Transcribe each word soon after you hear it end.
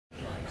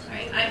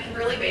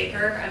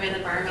Baker. I'm in the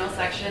environmental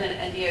section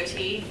at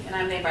NDOT, and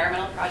I'm the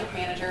environmental project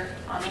manager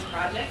on this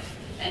project.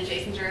 And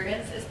Jason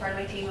Jurgens is part of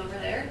my team over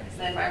there. He's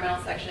the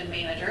environmental section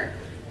manager.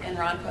 And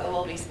Ron Poe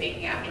will be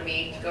speaking after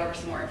me to go over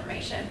some more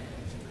information.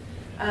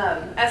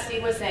 As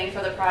Steve was saying,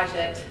 for the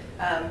project,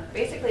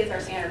 basically it's our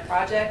standard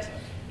project,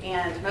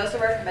 and most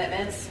of our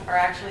commitments are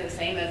actually the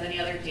same as any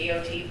other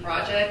DOT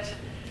project.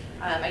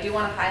 I do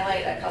want to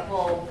highlight a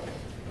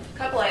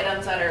couple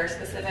items that are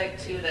specific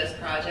to this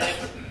project.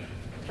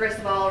 First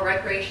of all,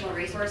 recreational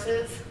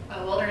resources.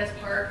 Wilderness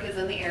Park is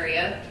in the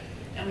area,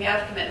 and we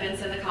have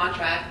commitments in the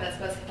contract that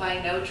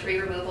specify no tree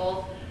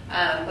removal,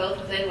 both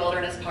within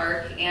Wilderness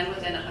Park and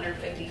within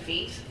 150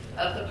 feet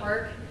of the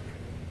park.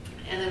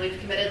 And then we've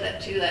committed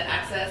that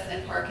access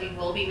and parking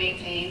will be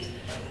maintained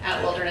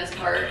at Wilderness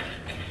Park.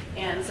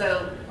 And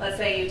so let's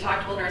say you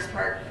talk to Wilderness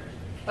Park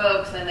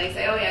folks and they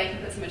say, oh yeah, you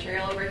can put some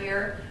material over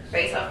here.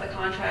 Based off the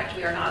contract,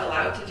 we are not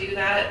allowed to do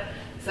that.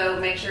 So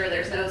make sure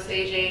there's no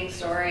staging,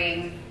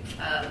 storing,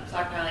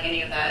 stockpiling,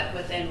 any of that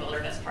within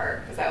Wilderness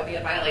Park, because that would be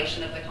a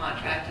violation of the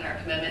contract and our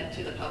commitment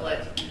to the public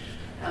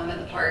in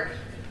the park.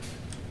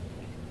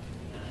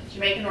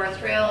 Jamaica North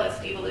Trail, as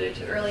Steve alluded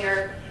to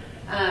earlier,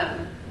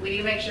 we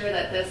do make sure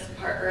that this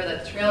part, or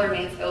the trail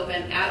remains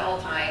open at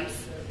all times.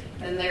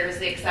 And there's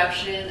the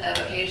exception of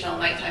occasional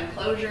nighttime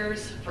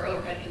closures for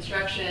overhead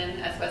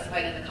construction as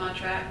specified in the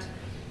contract.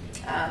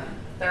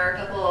 There are a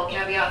couple of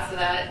caveats to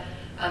that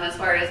as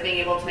far as being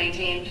able to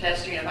maintain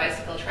pedestrian and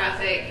bicycle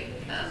traffic.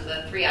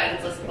 The 3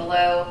 items listed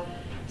below.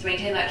 To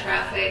maintain that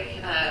traffic,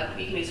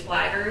 you can use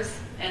flaggers,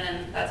 and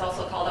then that's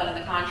also called out in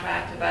the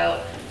contract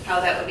about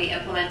how that would be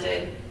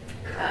implemented.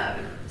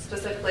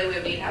 Specifically, we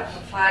would need to have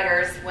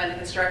flaggers when the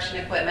construction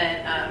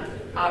equipment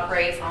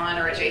operates on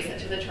or adjacent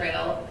to the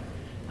trail.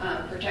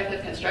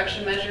 Protective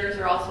construction measures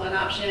are also an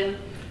option.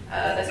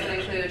 This would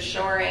include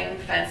shoring,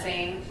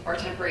 fencing, or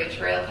temporary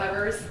trail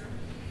covers.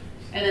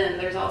 And then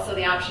there's also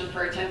the option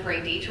for a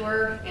temporary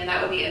detour, and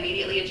that would be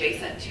immediately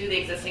adjacent to the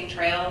existing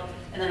trail.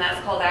 And then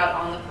that's called out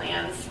on the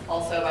plans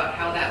also about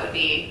how that would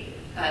be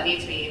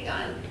need to be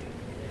done.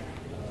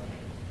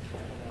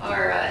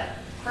 Our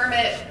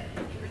permit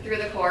through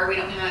the Corps we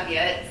don't have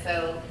yet,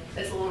 so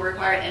this will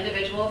require an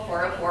individual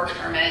 404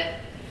 permit.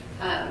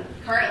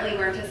 Currently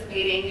we're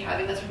anticipating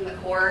having this from the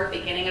Corps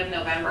beginning of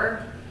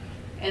November.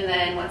 And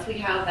then once we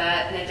have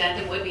that, an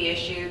addendum would be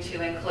issued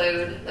to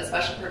include the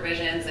special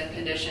provisions and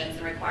conditions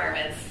and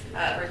requirements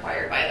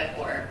required by the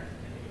Corps.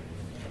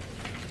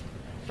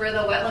 For the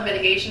wetland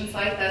mitigation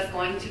site that's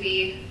going to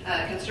be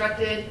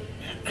constructed,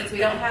 since we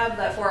don't have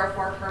the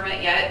 404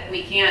 permit yet,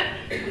 we can't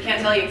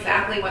tell you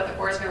exactly what the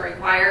Corps is going to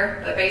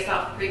require, but based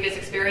off previous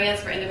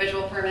experience for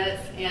individual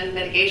permits and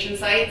mitigation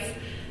sites,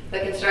 the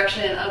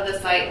construction of the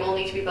site will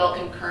need to be built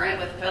concurrent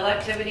with fill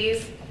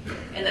activities.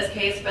 In this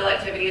case, fill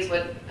activities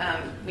would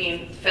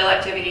mean fill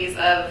activities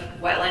of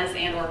wetlands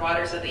and or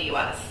waters of the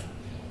U.S.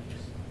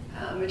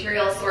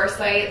 Material source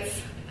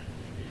sites,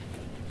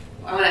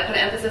 I want to put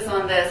emphasis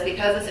on this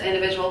because it's an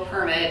individual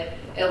permit,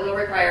 it will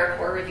require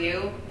Corps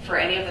review for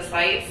any of the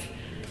sites.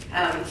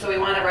 So we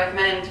want to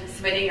recommend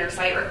submitting your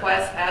site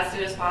request as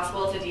soon as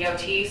possible to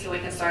DOT so we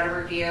can start a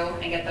review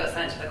and get those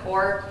sent to the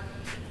Corps.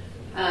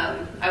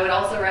 I would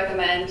also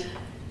recommend,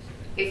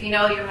 if you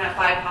know you're going to have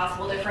 5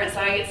 possible different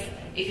sites,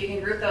 if you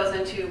can group those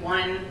into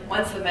one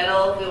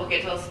submittal, we will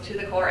get those to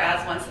the Corps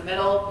as one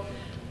submittal.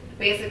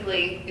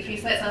 Basically, if you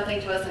submit something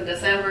to us in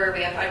December,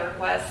 we have 5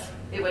 requests,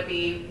 it would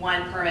be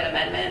 1 permit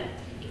amendment,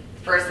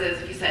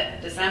 versus if you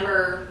sent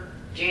December,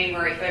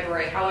 January,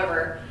 February,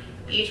 however,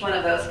 each one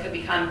of those could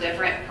become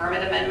different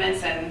permit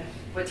amendments and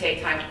would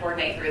take time to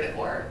coordinate through the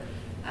Corps.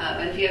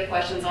 And if you have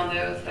questions on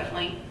those,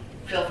 definitely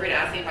feel free to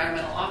ask the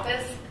environmental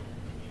office.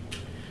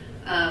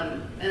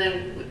 And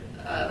then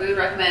we would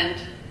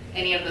recommend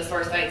any of the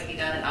source sites be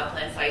done in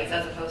upland sites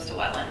as opposed to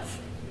wetlands.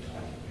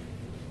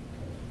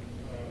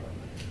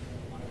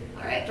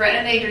 All right,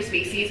 threatened and endangered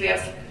species, we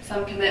have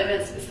some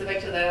commitments specific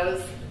to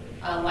those.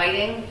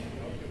 Lighting.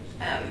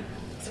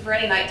 So for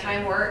any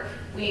nighttime work,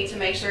 we need to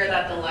make sure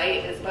that the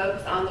light is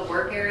focused on the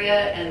work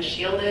area and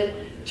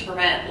shielded to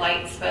prevent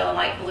light spill and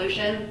light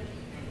pollution.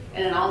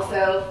 And then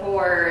also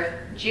for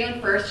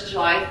June 1st to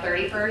July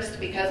 31st,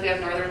 because we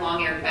have northern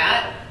long-eared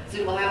bat,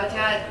 suitable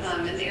habitat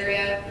in the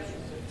area,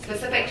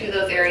 specific to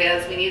those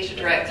areas, we need to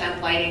direct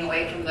temp lighting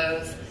away from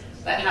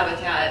that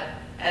habitat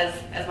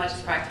as much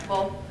as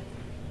practicable.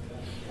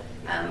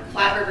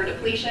 Flat river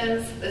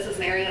depletions. This is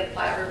an area that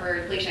flat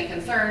river depletion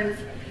concerns,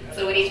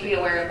 so we need to be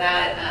aware of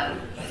that.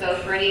 So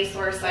for any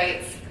source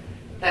sites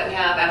that we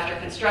have after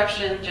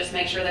construction, just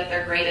make sure that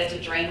they're graded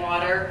to drain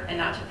water and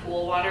not to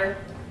pool water.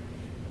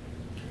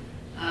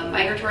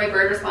 Migratory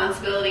bird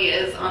responsibility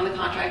is on the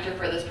contractor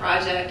for this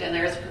project, and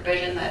there's a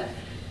provision that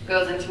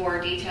goes into more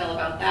detail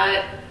about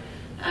that.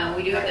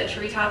 We do have the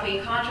tree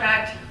topping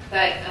contract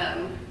that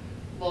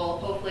will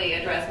hopefully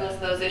address most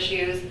of those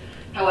issues.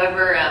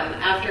 However,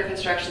 after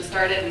construction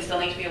started, we still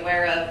need to be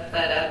aware of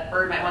that a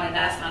bird might want to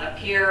nest on a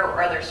pier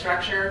or other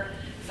structure.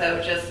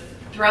 So just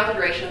throughout the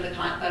duration of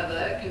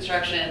the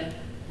construction,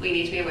 we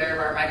need to be aware of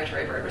our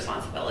migratory bird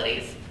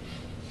responsibilities.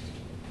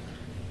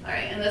 All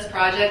right, and this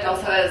project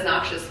also has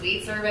noxious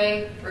weed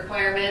survey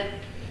requirement,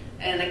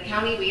 and the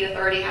county weed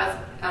authority has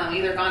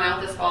either gone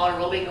out this fall or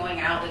will be going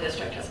out. The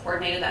district has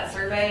coordinated that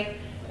survey,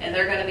 and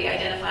they're going to be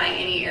identifying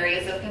any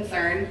areas of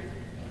concern.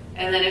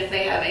 And then if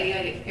they have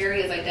any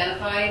areas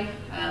identified,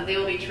 they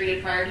will be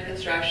treated prior to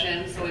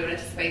construction, so we would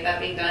anticipate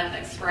that being done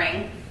next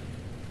spring.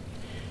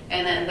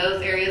 And then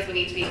those areas would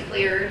need to be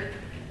cleared,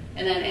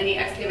 and then any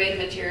excavated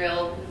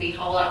material will be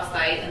hauled off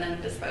site and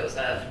then disposed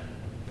of.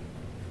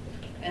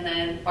 And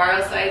then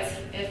borrow sites,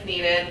 if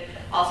needed,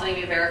 also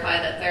need to verify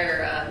that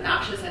they're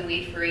noxious and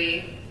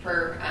weed-free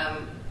for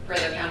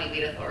the county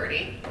weed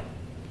authority.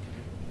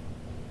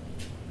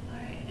 All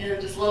right,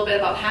 and just a little bit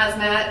about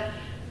hazmat.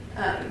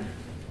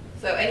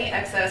 So any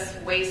excess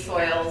waste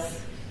soils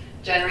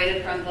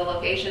generated from the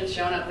locations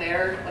shown up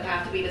there would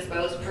have to be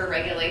disposed per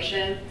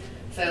regulation.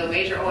 So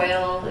Major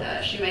Oil,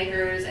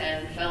 Shoemakers,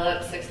 and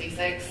Phillips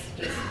 66,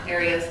 just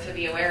areas to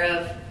be aware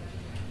of.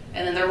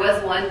 And then there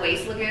was one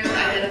waste lagoon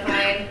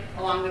identified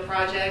along the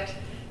project,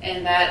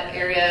 and that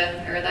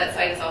area, or that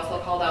site is also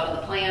called out on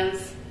the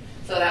plans,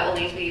 so that will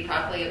need to be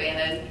properly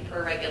abandoned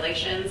per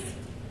regulations.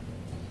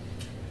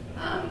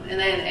 And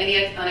then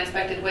any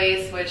unexpected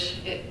waste, which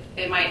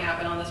it might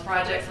happen on this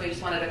project, so we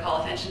just wanted to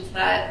call attention to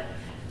that.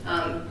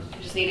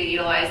 You just need to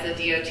utilize the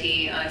DOT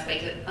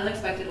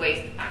unexpected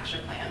waste action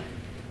plan.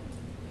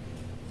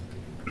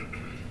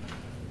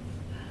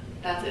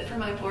 That's it for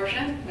my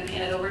portion. I'm going to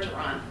hand it over to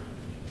Ron.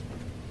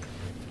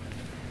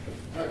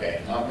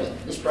 Okay,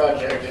 this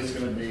project is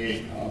going to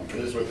be, it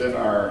is within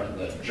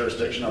the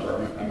jurisdiction of our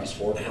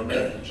MS4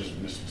 permit, which is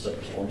Municipal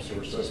Separate Storm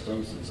Sewer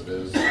System, since it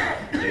is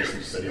adjacent to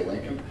the city of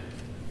Lincoln.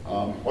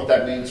 What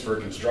that means for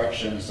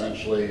construction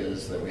essentially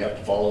is that we have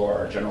to follow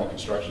our general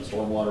construction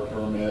stormwater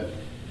permit,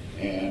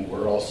 and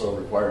we're also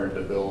required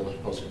to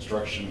build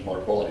post-construction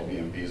water quality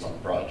BMPs on the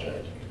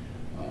project.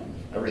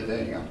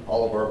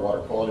 All of our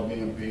water quality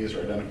BMPs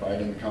are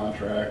identified in the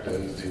contract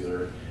as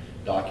either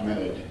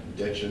documented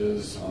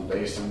ditches,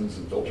 basins,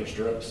 and filter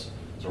strips.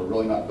 So we're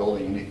really not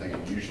building anything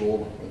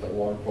unusual with our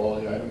water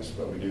quality items,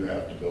 but we do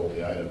have to build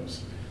the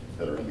items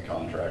that are in the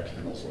contract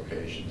in those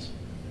locations.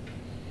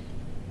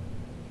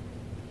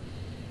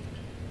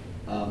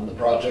 The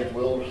project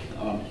will,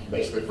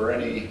 basically for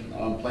any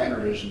plan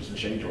revisions and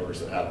change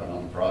orders that happen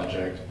on the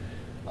project,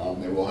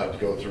 they will have to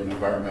go through an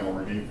environmental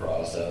review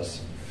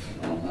process.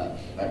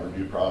 That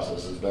review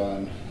process is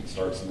done, it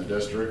starts in the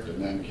district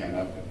and then can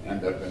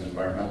end up in the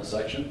environmental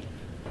section.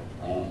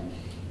 The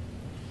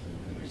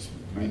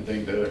main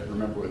thing to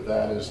remember with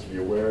that is to be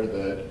aware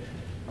that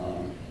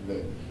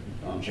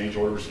change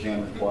orders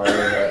can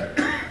require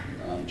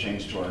a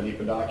change to our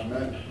NEPA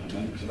document,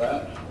 amendment to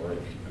that, or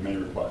it may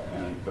require,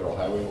 and Federal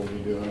Highway will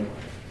be doing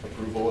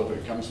approval if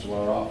it comes to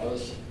our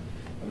office,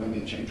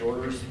 amending change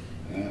orders,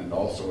 and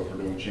also if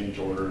we're doing change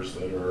orders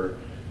that are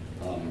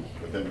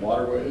within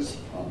waterways,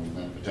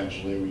 then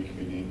potentially we could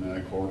be needing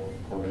a Corps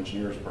of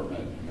Engineers permit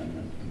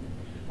amendment. And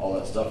all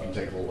that stuff can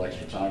take a little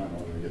extra time in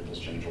order to get those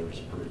change orders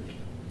approved.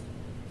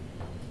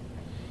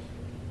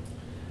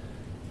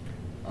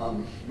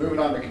 Moving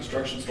on to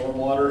construction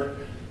stormwater.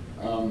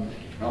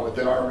 Now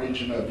within our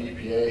region of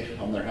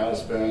EPA, there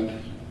has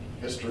been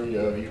history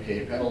of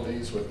EPA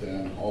penalties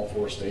within all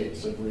 4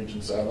 states of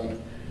Region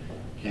 7.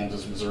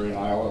 Kansas, Missouri, and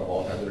Iowa have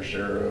all had their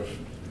share of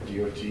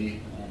DOT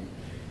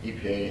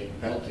EPA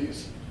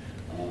penalties.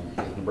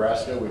 With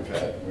Nebraska, we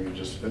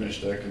just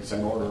finished a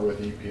consent order with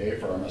EPA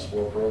for our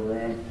MS4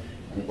 program,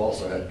 and we've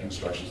also had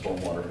construction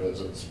stormwater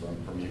visits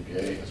from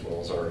EPA as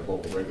well as our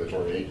local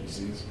regulatory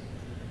agencies.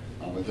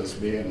 With this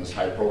being as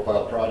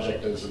high-profile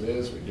project as it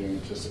is, we do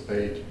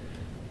anticipate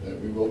that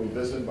we will be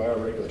visited by our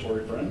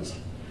regulatory friends,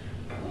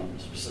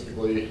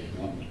 specifically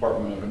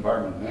Department of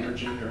Environment and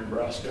Energy here in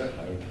Nebraska.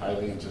 I would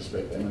highly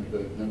anticipate them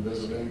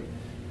visiting,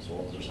 as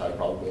well as there's high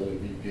probability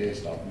of EPA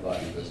stopping by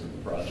and visiting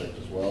the project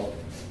as well.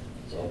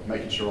 So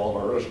making sure all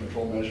of our erosion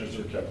control measures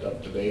are kept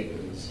up to date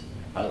is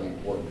highly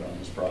important on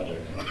this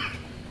project.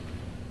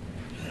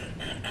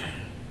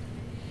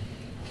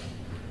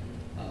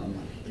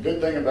 The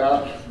good thing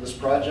about this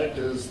project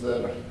is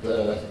that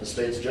the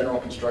state's general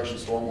construction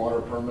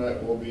stormwater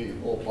permit will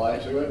apply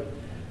to it.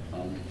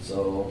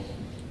 So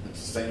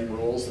it's the same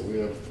rules that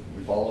we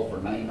follow for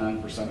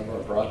 99% of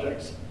our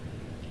projects.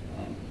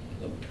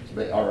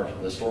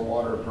 The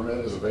stormwater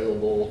permit is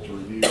available to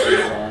review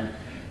on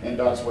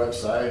NDOT's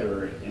website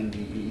or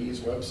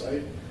NDEE's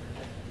website.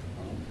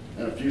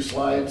 In a few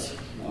slides,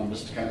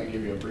 just to kind of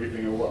give you a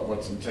briefing of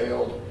what's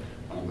entailed.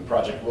 The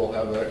project will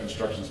have a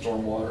construction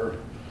stormwater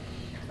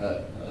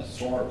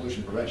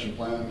pollution prevention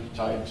plan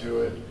tied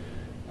to it.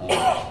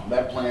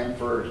 That plan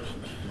for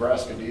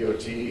Nebraska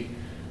DOT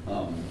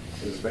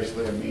is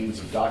basically a means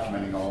of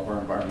documenting all of our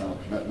environmental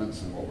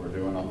commitments and what we're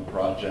doing on the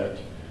project.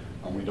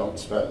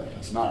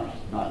 It's not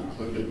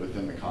included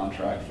within the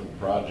contract for the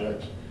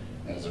project,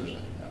 as there's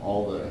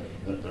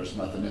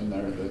nothing in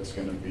there that's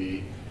going to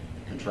be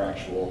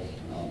contractual.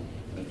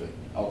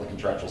 All the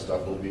contractual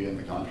stuff will be in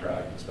the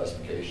contract and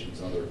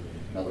specifications and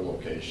other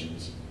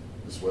locations.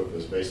 This WIP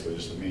is basically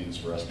just a means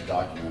for us to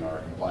document our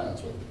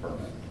compliance with the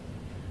permit.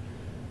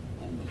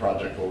 The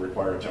project will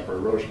require a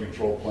temporary erosion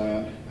control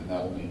plan, and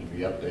that will need to be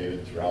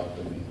updated throughout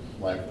the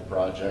life of the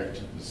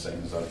project, the same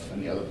as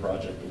any other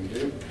project that we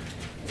do.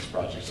 This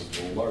project is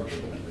a little larger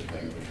than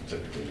everything that we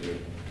typically do.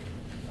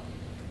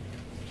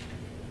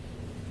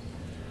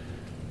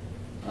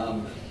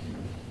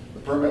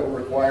 The permit will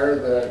require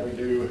that we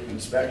do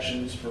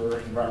inspections for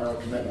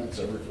environmental commitments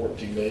every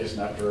 14 days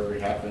and after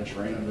every half-inch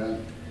rain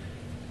event.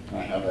 And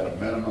I have at a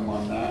minimum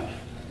on that,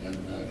 and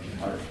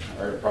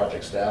our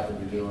project staff will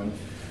be doing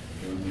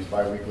these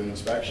bi-weekly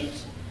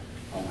inspections.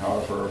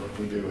 However,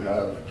 we do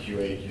have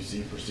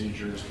QA/QC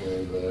procedures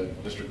where the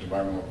district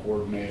environmental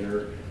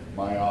coordinator,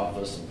 my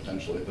office, and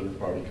potentially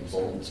third-party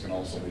consultants can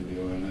also be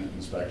doing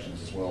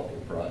inspections as well for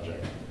the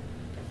project.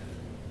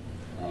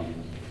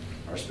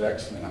 Our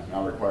specs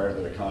now require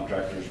that a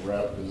contractor's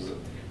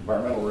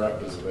environmental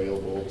rep is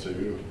available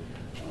to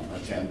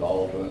attend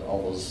all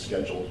those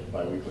scheduled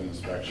bi-weekly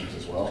inspections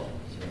as well.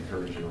 So we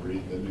encourage you to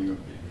read the new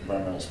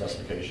environmental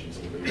specifications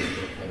that will be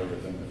and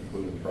everything that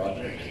included in the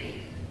project.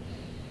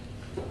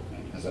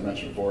 As I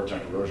mentioned before,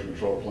 temporary erosion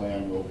control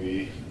plan will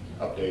be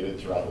updated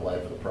throughout the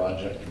life of the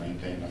project,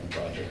 maintained on the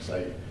project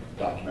site,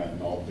 documenting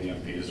all the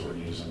BMPs that we're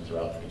using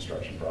throughout the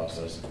construction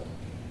process.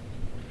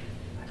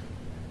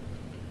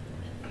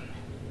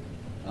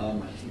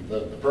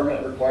 The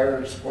permit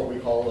requires what we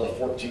call a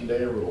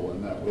 14-day rule,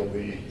 and that will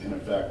be in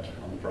effect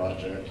on the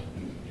project.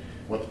 And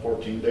what the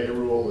 14-day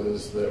rule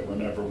is that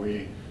whenever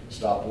we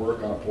stop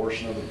work on a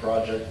portion of the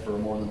project for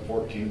more than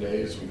 14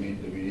 days, we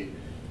need to be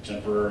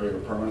temporarily or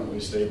permanently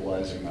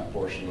stabilizing that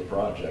portion of the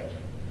project.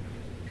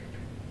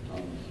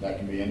 That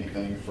can be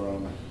anything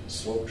from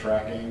slope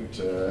tracking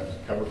to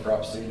cover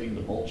crop seeding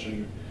to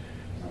mulching.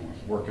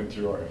 Working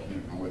through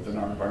within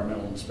our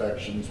environmental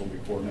inspections, we'll be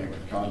coordinating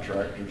with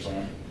contractors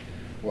on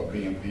what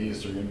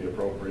BMPs are going to be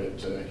appropriate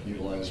to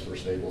utilize for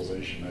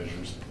stabilization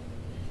measures.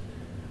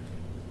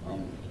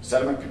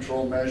 Sediment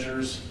control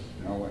measures,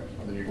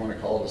 whether you want to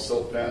call it a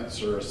silt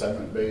fence or a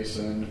sediment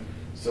basin,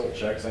 silt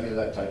checks, any of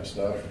that type of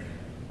stuff.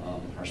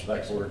 Our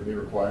specs will be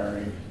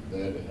requiring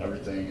that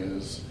everything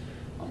is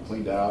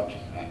cleaned out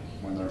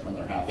when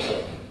they're half full.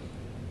 So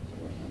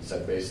when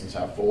said basin's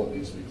half full, it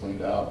needs to be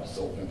cleaned out.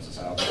 Silt fence is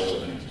half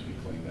full, it needs to be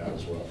cleaned out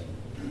as well.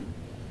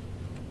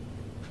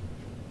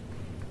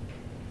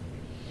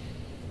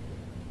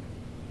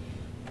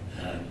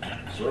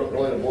 So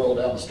really to boil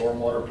down the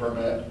stormwater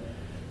permit,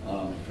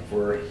 if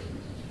we're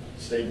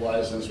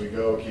stabilizing as we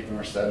go, keeping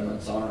our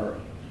sediments on our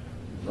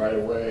right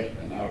of way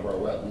and out of our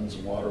wetlands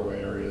and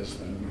waterway areas,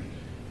 then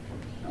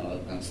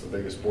that's the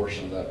biggest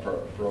portion of that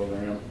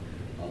program.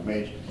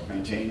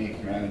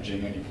 Maintaining,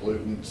 managing any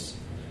pollutants,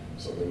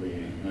 so that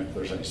if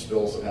there's any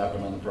spills that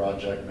happen on the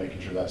project,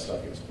 making sure that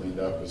stuff gets cleaned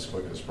up as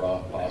quick as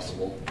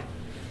possible.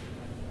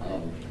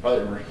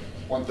 Probably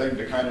one thing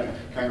to kind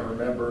of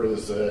remember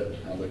is that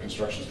the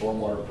construction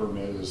stormwater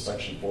permit is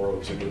Section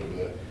 402 of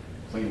the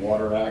Clean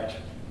Water Act,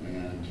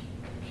 and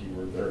the key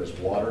word there is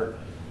water.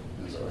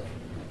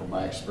 From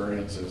my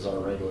experience, as our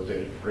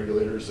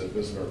regulators that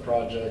visit our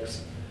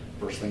projects,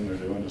 first thing they're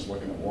doing is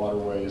looking at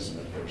waterways, and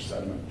if there's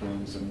sediment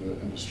plumes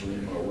in the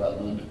stream or a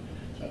wetland,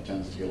 that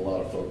tends to get a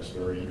lot of folks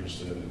very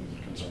interested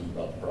and concerned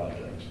about the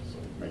project. So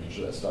making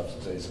sure that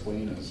stuff stays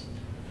clean is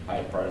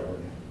high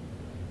priority.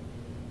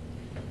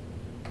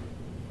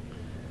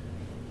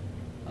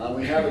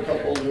 We have a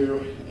couple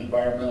new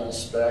environmental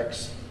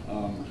specs.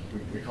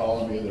 We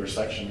call them either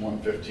Section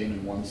 115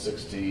 and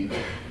 116,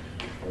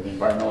 or the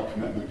environmental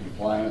commitment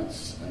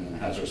compliance and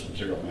hazardous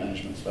material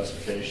management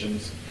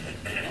specifications.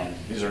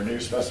 These are new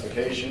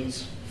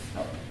specifications.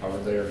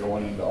 However, they are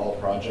going into all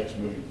projects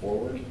moving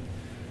forward.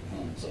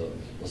 So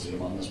we'll see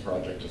them on this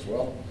project as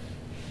well.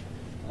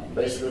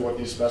 Basically what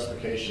these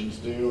specifications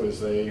do is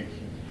they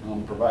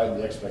provide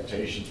the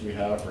expectations we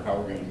have for how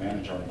we're going to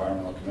manage our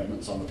environmental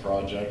commitments on the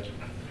project.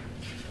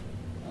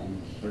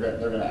 They're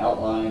going to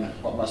outline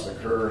what must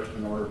occur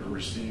in order to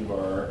receive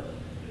our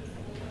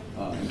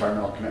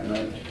environmental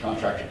commitment,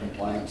 contractor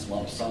compliance,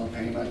 lump sum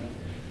payment.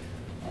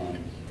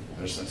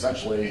 There's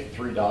essentially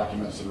 3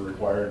 documents that are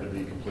required to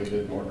be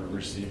completed in order to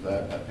receive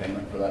that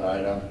payment for that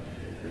item.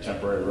 Your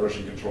temporary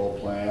erosion control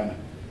plan,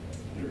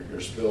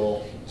 your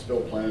spill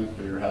plan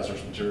for your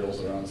hazardous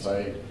materials that are on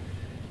site,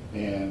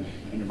 and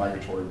your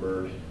migratory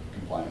bird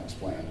compliance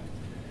plan.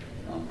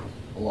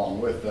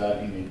 Along with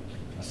that, you need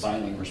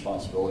assigning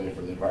responsibility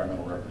for the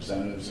environmental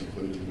representatives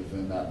included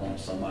within that lump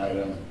sum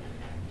item,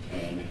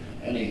 and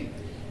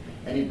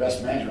any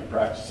best management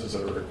practices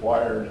that are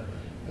required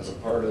as a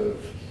part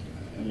of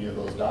any of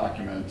those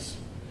documents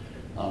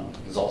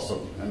is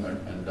also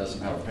and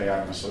doesn't have a pay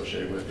item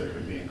associated with it,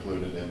 could be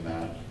included in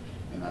that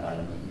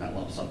item, in that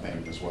lump sum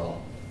payment as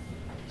well.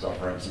 So,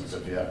 for instance,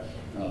 if you have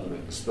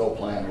the spill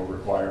plan will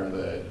require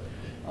that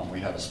we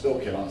have a spill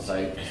kit on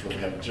site, so that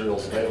we have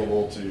materials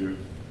available to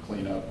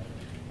clean up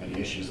any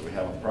issues that we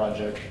have on the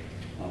project.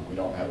 We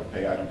don't have a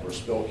pay item for a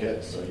spill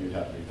kit, so you'd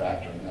have to be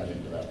factoring that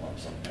into that lump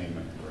sum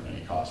payment for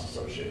any costs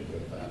associated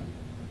with that.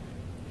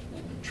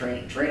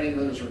 Training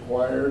that is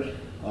required.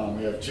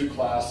 We have 2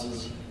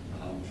 classes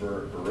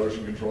for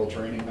erosion control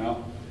training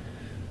now.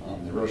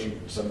 The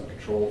erosion sediment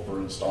control for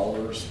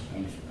installers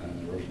and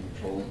erosion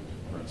control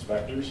for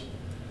inspectors.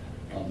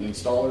 The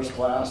installers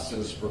class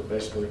is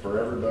basically for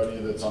everybody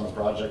that's on the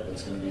project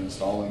that's going to be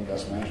installing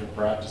best management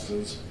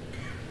practices.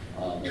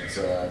 It's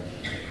a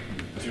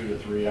 2 to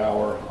 3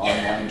 hour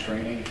online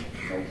training,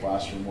 no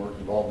classroom work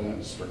involved in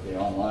it, strictly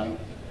online.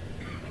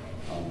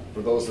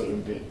 For those that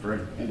would be,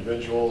 for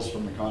individuals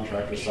from the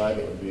contractor side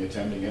that would be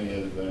attending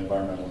any of the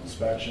environmental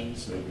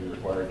inspections, they'd be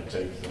required to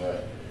take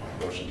the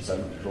erosion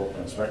sediment control for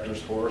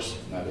inspectors course,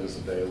 and that is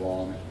a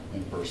day-long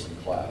in-person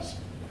class.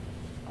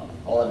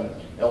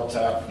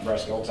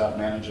 Nebraska LTAP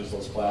manages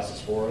those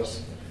classes for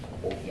us,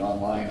 both the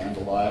online and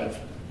the live,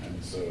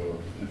 and so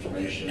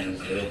information is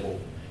available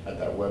at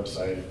that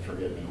website for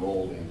getting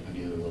enrolled in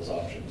either of those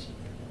options.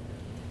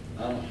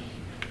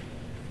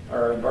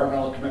 Our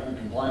environmental commitment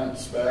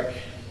compliance spec,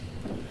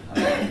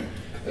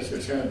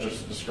 it's going to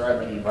just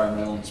describe any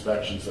environmental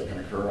inspections that can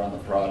occur on the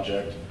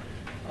project.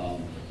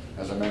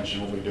 As I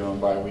mentioned, we'll be doing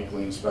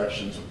bi-weekly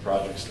inspections with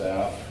project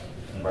staff.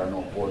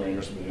 Environmental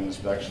coordinators will be doing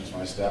inspections.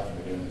 My staff will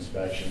be doing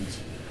inspections.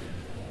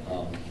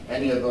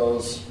 Any of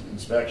those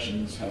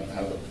inspections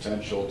have the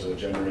potential to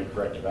generate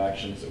corrective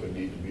actions that would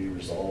need to be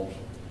resolved.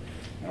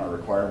 And our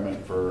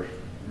requirement for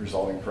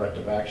resolving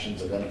corrective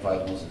actions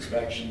identified in those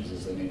inspections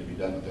is they need to be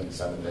done within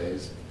 7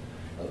 days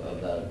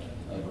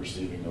of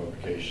receiving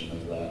notification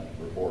of that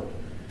report.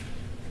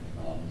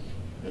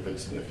 If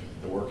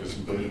the work is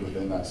completed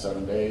within that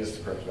 7 days,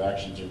 the corrective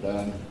actions are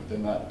done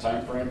within that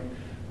time frame,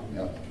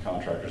 the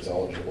contractor is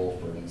eligible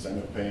for an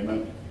incentive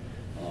payment.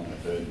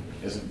 If it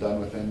isn't done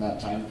within that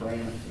time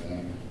frame,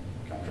 then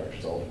the contractor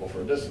is eligible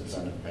for a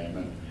disincentive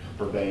payment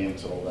per day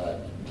until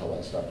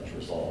that stuff is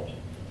resolved.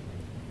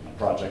 A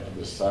project of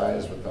this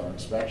size with our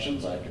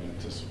inspections, I can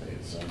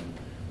anticipate some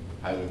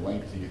highly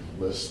lengthy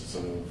lists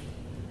of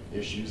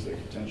issues that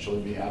could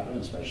potentially be happening,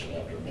 especially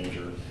after a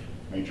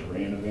major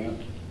rain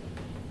event.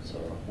 So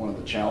one of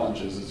the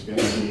challenges is going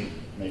to be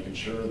making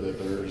sure that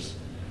there's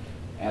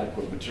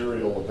adequate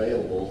material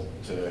available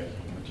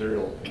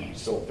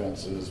silt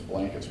fences,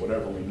 blankets,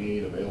 whatever we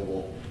need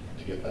available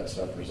to get that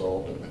stuff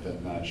resolved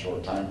within that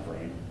short time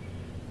frame.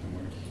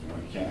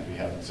 And we can't be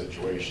having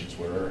situations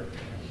where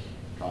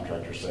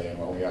contractors saying,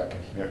 well, we have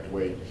to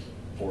wait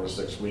 4 to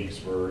 6 weeks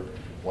for a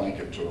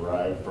blanket to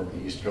arrive from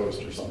the East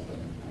Coast or something.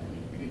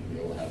 We need to be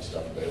able to have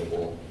stuff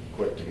available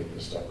quick to get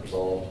this stuff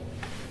resolved,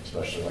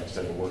 especially, like I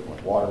said, we're working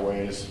with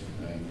waterways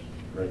and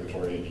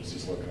regulatory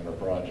agencies looking at our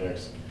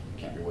projects.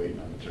 We can't be waiting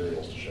on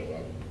materials to show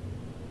up.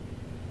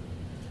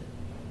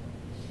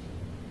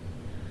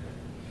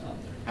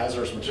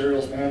 Hazardous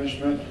materials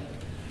management.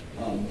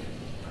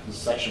 This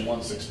is section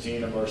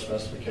 116 of our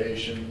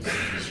specifications. It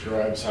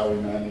describes how we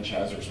manage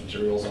hazardous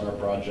materials on our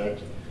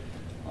project.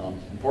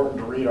 Important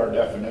to read our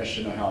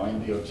definition of how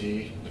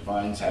NDOT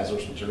defines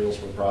hazardous materials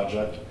for the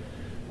project.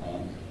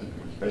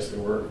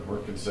 Basically, we're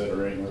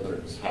considering whether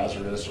it's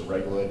hazardous or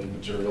regulated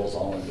materials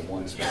all into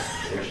one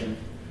specification.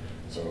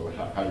 So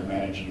how you're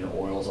managing your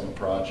oils on the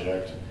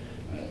project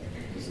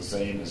is the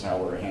same as how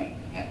we're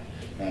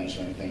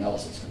managing anything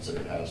else that's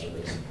considered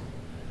hazardous.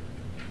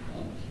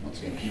 Once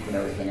again, keeping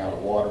everything out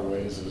of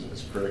waterways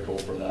is critical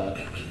for that.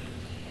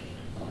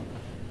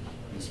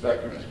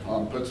 Inspector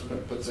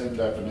puts in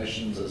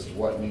definitions as to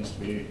what needs to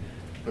be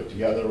put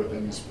together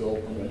within the spill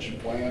prevention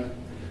plan.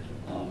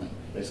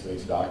 Basically,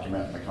 it's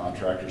documenting the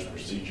contractor's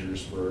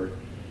procedures for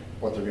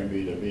what they're going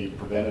to be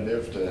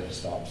preventative to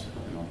stop,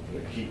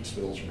 to keep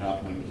spills from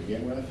happening to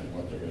begin with, and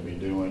what they're going to be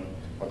doing,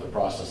 what their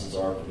processes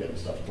are for getting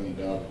stuff cleaned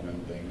up when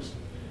things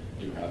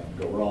do happen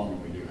to go wrong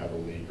and we do have a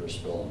leak or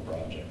spill on the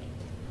project.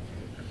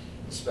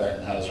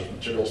 The hazardous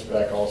material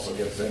spec also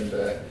gets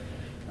into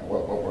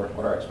what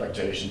our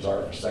expectations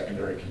are for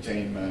secondary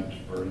containment,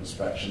 for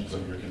inspections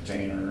of your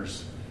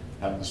containers,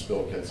 having the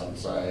spill kits on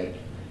site,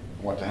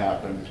 what to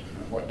happen,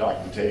 what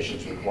documentation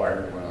is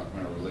required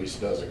when a release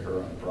does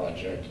occur on the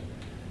project.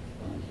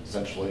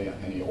 Essentially,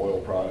 any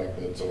oil product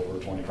that's over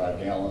 25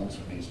 gallons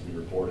needs to be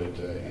reported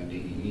to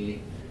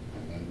NDEE,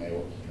 and then they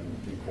will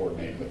be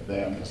coordinating with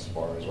them as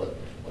far as what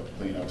the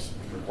cleanup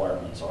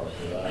requirements are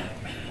for that.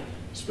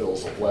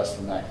 Spills of less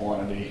than that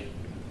quantity,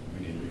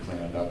 we need to be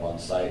cleaning it up on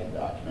site and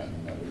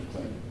documenting that we've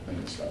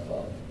cleaned stuff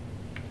up.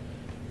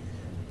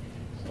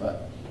 So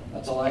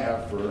that's all I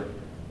have for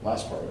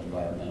last part of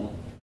environmental.